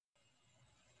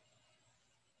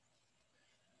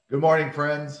Good morning,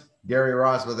 friends. Gary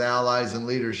Ross with Allies in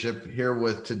Leadership here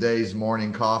with today's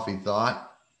morning coffee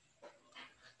thought.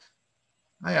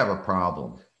 I have a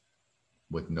problem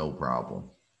with no problem.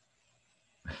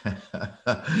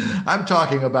 I'm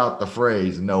talking about the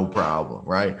phrase no problem,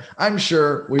 right? I'm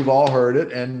sure we've all heard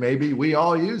it and maybe we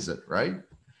all use it, right?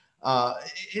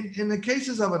 In the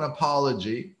cases of an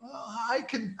apology, I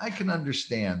can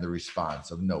understand the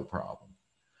response of no problem.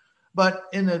 But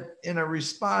in a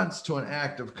response to an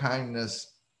act of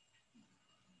kindness,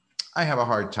 I have a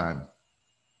hard time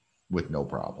with no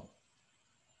problem.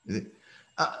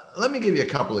 Let me give you a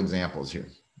couple examples here.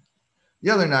 The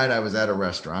other night I was at a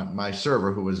restaurant. My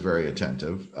server, who was very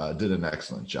attentive, did an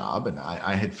excellent job. And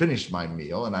I had finished my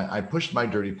meal and I pushed my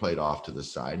dirty plate off to the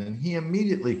side and he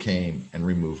immediately came and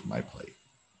removed my plate.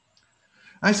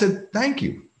 I said, thank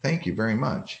you very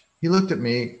much. He looked at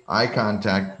me, eye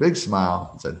contact, big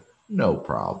smile, and said, no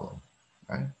problem,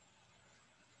 right?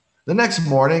 The next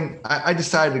morning, I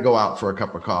decided to go out for a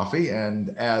cup of coffee. And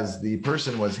as the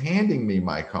person was handing me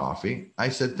my coffee, I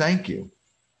said, thank you.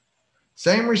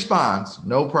 Same response,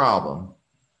 no problem.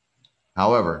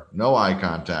 However, no eye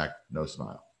contact, no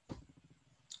smile.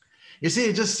 You see,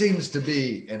 it just seems to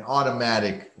be an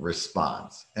automatic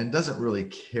response and doesn't really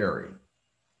carry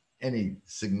any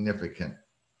significant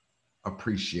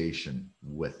appreciation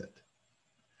with it.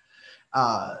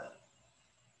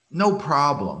 No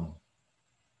problem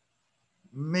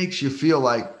makes you feel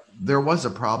like there was a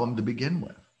problem to begin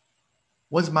with.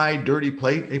 Was my dirty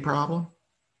plate a problem?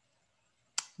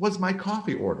 Was my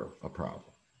coffee order a problem?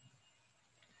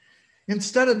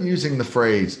 Instead of using the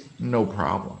phrase, no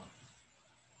problem,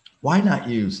 why not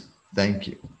use thank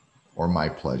you or my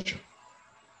pleasure?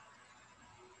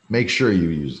 Make sure you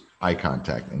use eye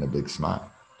contact and a big smile.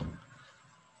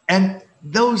 And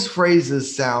those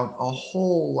phrases sound a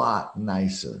whole lot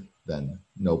nicer than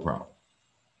no problem.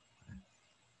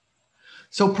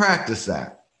 So practice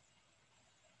that.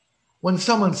 When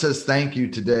someone says thank you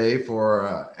today for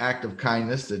an act of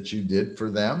kindness that you did for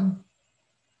them,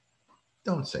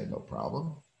 don't say no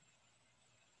problem.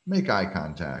 Make eye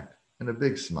contact and a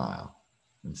big smile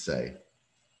and say,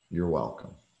 you're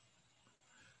welcome.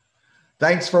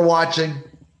 Thanks for watching.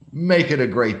 Make it a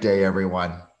great day,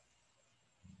 everyone.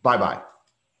 Bye-bye.